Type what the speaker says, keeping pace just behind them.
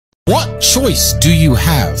What choice do you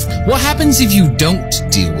have? What happens if you don't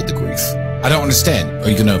deal with the grief? I don't understand. Are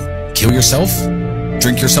you gonna kill yourself?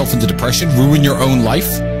 Drink yourself into depression? Ruin your own life?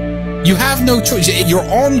 You have no choice. You're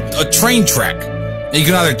on a train track. And you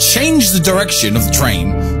can either change the direction of the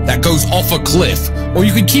train that goes off a cliff, or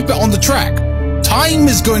you can keep it on the track. Time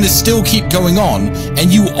is going to still keep going on,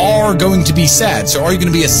 and you are going to be sad. So are you going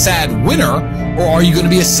to be a sad winner, or are you going to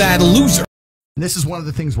be a sad loser? And this is one of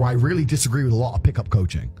the things where I really disagree with a lot of pickup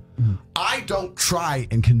coaching. I don't try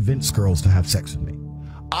and convince girls to have sex with me.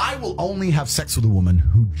 I will only have sex with a woman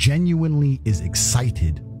who genuinely is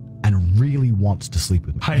excited and really wants to sleep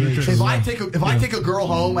with me. If I take a girl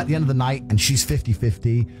home at the end of the night and she's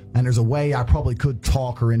 50-50 and there's a way I probably could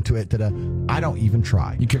talk her into it, I don't even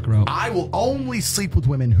try. You kick her out. I will only sleep with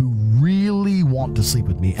women who really want to sleep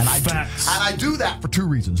with me. And I do that for two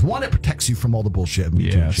reasons. One, it protects you from all the bullshit.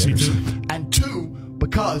 And two,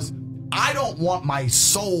 because I don't want my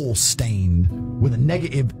soul stained with a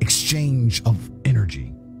negative exchange of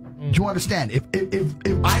energy. Do you understand?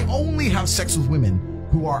 If I only have sex with women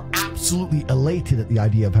who are absolutely elated at the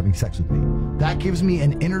idea of having sex with me, that gives me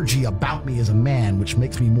an energy about me as a man which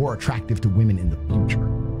makes me more attractive to women in the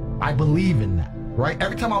future. I believe in that, right?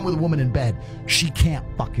 Every time I'm with a woman in bed, she can't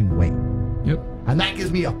fucking wait. Yep. And that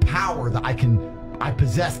gives me a power that I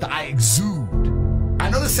possess, that I exude. I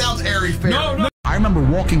know this sounds airy-fairy. No. I remember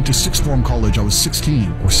walking to sixth form college. I was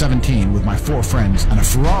 16 or 17 with my 4 friends, and a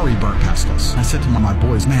Ferrari burnt past us. I said to my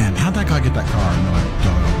boys, man, how'd that guy get that car? And they're like, duh.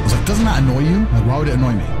 I was like, doesn't that annoy you? Like, why would it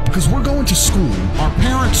annoy me? Because we're going to school. Our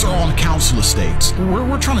parents are on council estates.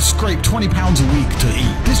 We're trying to scrape 20 pounds a week to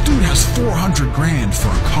eat. This dude has 400 grand for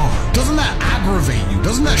a car. Doesn't that aggravate you?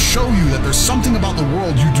 Doesn't that show you that there's something about the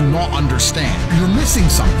world you do not understand? You're missing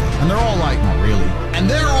something. And they're all like, not really. And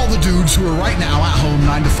they're all the dudes who are right now at home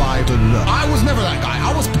 9 to 5. I was never that guy.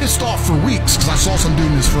 I was pissed off for weeks because I saw some dude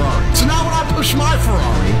in his Ferrari. So now when I push my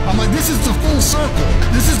Ferrari, I'm like, this is the full circle.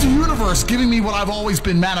 This is the universe giving me what I've always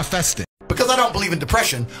been manifesting. Because I don't believe in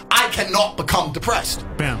depression, I cannot become depressed.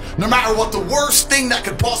 Bam. No matter what the worst thing that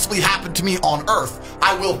could possibly happen to me on earth,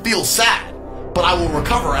 I will feel sad, but I will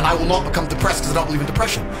recover and I will not become depressed because I don't believe in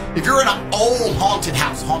depression. If you're in an old haunted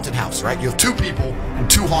house, right? You have 2 people in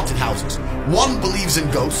 2 haunted houses. One believes in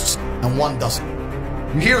ghosts and one doesn't.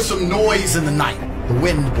 You hear some noise in the night. The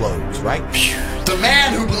wind blows, right? The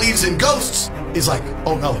man who believes in ghosts is like,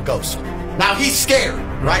 oh no, a ghost. Now he's scared,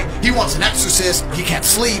 right? He wants an exorcist. He can't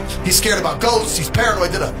sleep. He's scared about ghosts. He's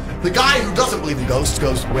paranoid. The guy who doesn't believe in ghosts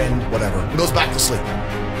goes, wind, whatever, and goes back to sleep.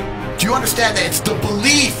 Do you understand that it's the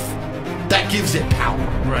belief that gives it power?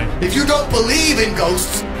 Right. If you don't believe in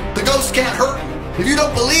ghosts, the ghosts can't hurt you. If you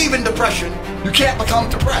don't believe in depression, you can't become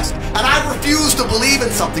depressed. And I refuse to believe in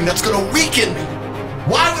something that's going to weaken me.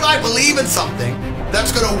 Why would I believe in something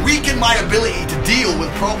that's going to weaken my ability to deal with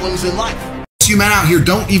problems in life? You men out here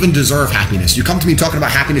don't even deserve happiness. You come to me talking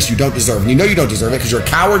about happiness you don't deserve, and you know you don't deserve it because you're a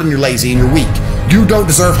coward and you're lazy and you're weak. You don't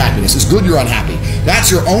deserve happiness. It's good you're unhappy. That's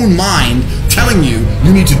your own mind telling you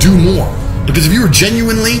you need to do more. Because if you were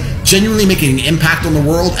genuinely making an impact on the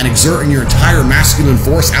world and exerting your entire masculine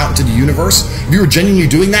force out into the universe, if you were genuinely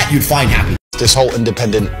doing that, you'd find happiness. This whole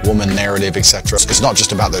independent woman narrative, etc. It's not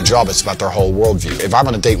just about their job, it's about their whole worldview. If I'm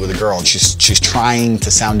on a date with a girl and she's trying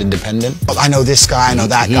to sound independent, I know this guy, I know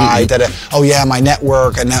that guy, oh yeah, my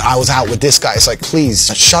network, and then I was out with this guy. It's like,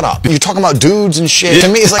 please, shut up. You're talking about dudes and shit. To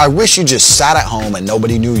me, it's like, I wish you just sat at home and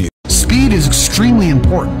nobody knew you. Speed is extremely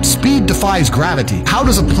important. Speed defies gravity. How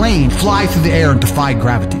does a plane fly through the air and defy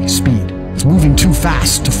gravity? Speed. It's moving too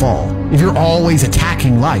fast to fall. If you're always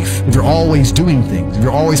attacking life, if you're always doing things, if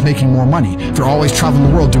you're always making more money, if you're always traveling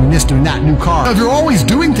the world doing this, doing that, new car, if you're always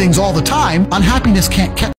doing things all the time, unhappiness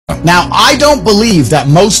can't catch. Now, I don't believe that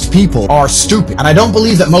most people are stupid, and I don't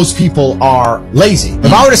believe that most people are lazy.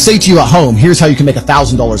 If I were to say to you at home, here's how you can make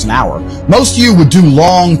 $1,000 an hour, most of you would do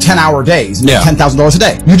long 10-hour days and make $10,000 a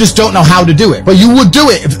day. You just don't know how to do it, but you would do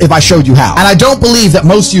it if I showed you how. And I don't believe that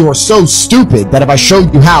most of you are so stupid that if I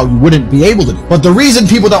showed you how, you wouldn't be able to do it. But the reason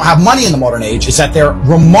people don't have money in the modern age is that they're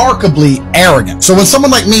remarkably arrogant. So when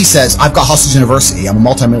someone like me says, I've got Hustlers University, I'm a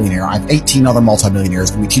multimillionaire, I have 18 other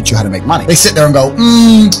multimillionaires, and we teach you how to make money, they sit there and go,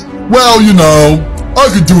 well, you know, I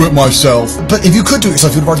could do it myself. But if you could do it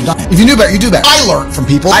yourself, you would have already done it. If you knew better, you do better. I learned from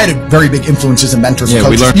people. I had very big influences and mentors and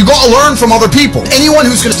coaches. You got to learn from other people. Anyone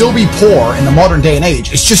who's going to still be poor in the modern day and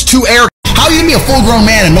age, it's just too arrogant. How are you going to be a full-grown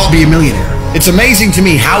man and not be a millionaire? It's amazing to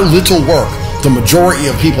me how little work the majority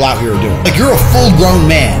of people out here are doing. Like, you're a full-grown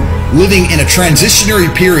man living in a transitionary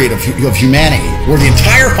period of humanity where the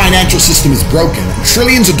entire financial system is broken and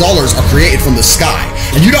trillions of dollars are created from the sky,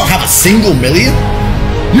 and you don't have a single million?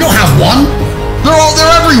 You don't have one?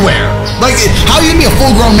 They're everywhere. Like, how are you gonna be a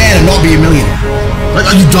full-grown man and not be a millionaire? Like,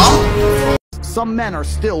 are you dumb? Some men are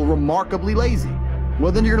still remarkably lazy.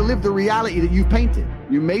 Well, then you're gonna live the reality that you've painted.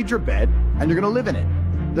 You made your bed, and you're gonna live in it.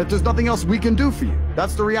 That there's nothing else we can do for you.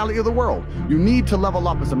 That's the reality of the world. You need to level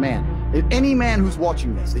up as a man. If any man who's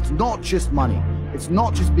watching this, it's not just money. It's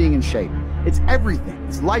not just being in shape. It's everything.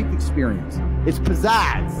 It's life experience. It's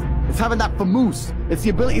pizzazz. It's having that famous. It's the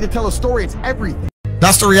ability to tell a story. It's everything.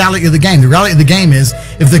 That's the reality of the game. The reality of the game is,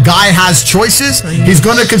 if the guy has choices, he's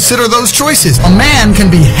going to consider those choices. A man can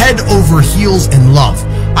be head over heels in love.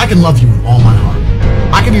 I can love you with all my heart.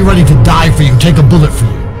 I can be ready to die for you, take a bullet for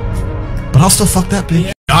you. But I'll still fuck that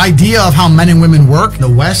bitch. The idea of how men and women work in the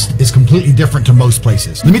West is completely different to most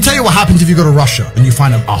places. Let me tell you what happens if you go to Russia and you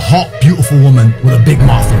find a hot, beautiful woman with a big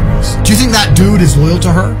mafia boss. Do you think that dude is loyal to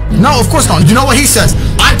her? No, of course not. You know what he says?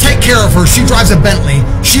 I take care of her. She drives a Bentley.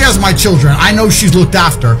 She has my children. I know she's looked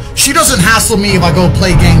after. She doesn't hassle me if I go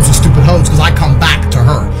play games with stupid hoes because I come back to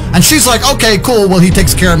her. And she's like, okay, cool. Well, he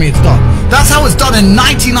takes care of me. It's done. That's how it's done in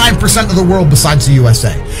 99% of the world besides the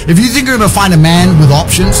USA. If you think you're going to find a man with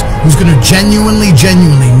options who's going to genuinely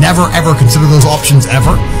never ever consider those options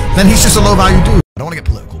ever, then he's just a low value dude. I don't want to get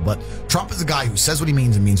political, but Trump is a guy who says what he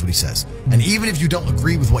means and means what he says. And even if you don't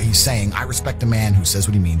agree with what he's saying, I respect a man who says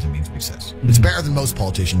what he means and means what he says. It's better than most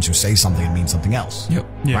politicians who say something and mean something else.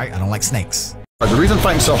 Right? I don't like snakes. The reason I'm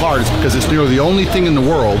fighting so hard is because it's nearly the only thing in the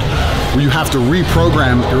world where you have to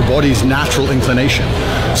reprogram your body's natural inclination.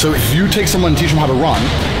 So if you take someone and teach them how to run,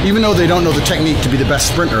 even though they don't know the technique to be the best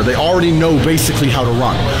sprinter, they already know basically how to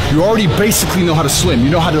run. You already basically know how to swim. You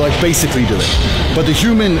know how to like basically do it. But the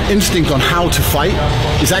human instinct on how to fight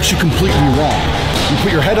is actually completely wrong. You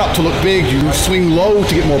put your head up to look big, you swing low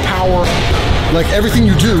to get more power. Like everything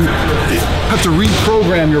you do, you have to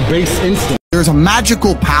reprogram your base instinct. There's a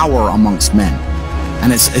magical power amongst men.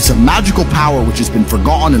 And it's a magical power which has been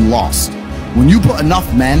forgotten and lost. When you put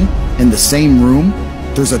enough men in the same room,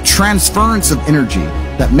 there's a transference of energy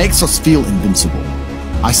that makes us feel invincible.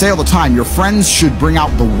 I say all the time, your friends should bring out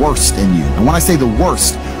the worst in you. And when I say the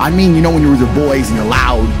worst, I mean, you know, when you're with your boys and you're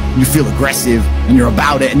loud, and you feel aggressive, and you're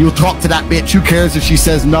about it, and you'll talk to that bitch, who cares if she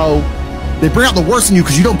says no? They bring out the worst in you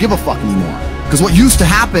because you don't give a fuck anymore. Because what used to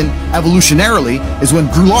happen evolutionarily is when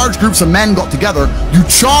large groups of men got together, you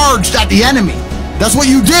charged at the enemy. That's what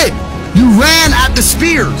you did. You ran at the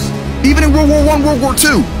spears. Even in World War I, World War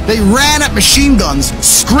II, they ran at machine guns,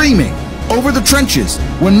 screaming over the trenches.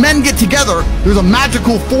 When men get together, there's a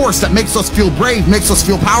magical force that makes us feel brave, makes us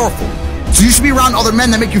feel powerful. So you should be around other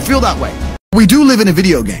men that make you feel that way. We do live in a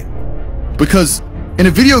video game. Because in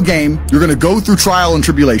a video game, you're going to go through trial and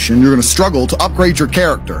tribulation. You're going to struggle to upgrade your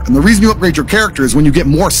character. And the reason you upgrade your character is when you get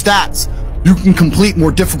more stats, you can complete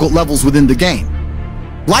more difficult levels within the game.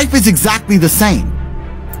 Life is exactly the same.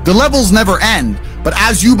 The levels never end, but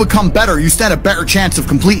as you become better, you stand a better chance of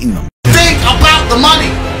completing them. Think about the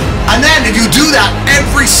money! And then if you do that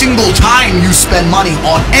every single time you spend money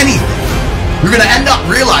on anything, you're going to end up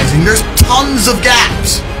realizing there's tons of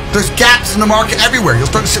gaps. There's gaps in the market everywhere. You'll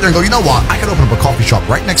start to sit there and go, you know what? I could open up a coffee shop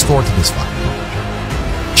right next door to this fucking coffee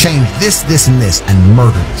shop. Change this, this, and this, and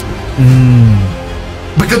murder these people.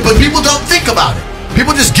 But people don't think about it.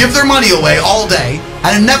 People just give their money away all day,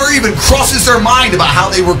 and it never even crosses their mind about how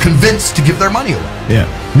they were convinced to give their money away. Yeah.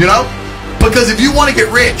 You know? Because if you want to get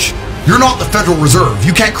rich, you're not the Federal Reserve.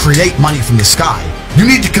 You can't create money from the sky. You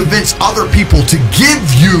need to convince other people to give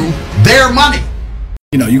you their money.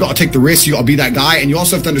 You know, you got to take the risk, you got to be that guy, and you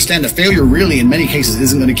also have to understand that failure really, in many cases,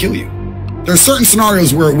 isn't going to kill you. There are certain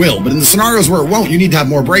scenarios where it will, but in the scenarios where it won't, you need to have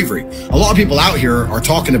more bravery. A lot of people out here are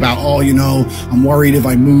talking about, oh, you know, I'm worried if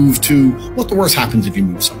I move to... What the worst happens if you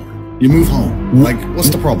move somewhere? You move home. Like, what's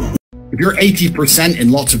the problem? If you're 80%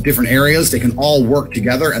 in lots of different areas, they can all work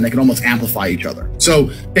together and they can almost amplify each other. So,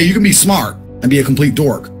 yeah, you can be smart and be a complete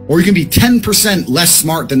dork. Or you can be 10% less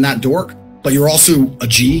smart than that dork, but you're also a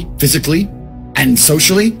G physically and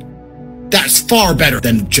socially. That's far better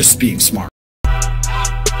than just being smart.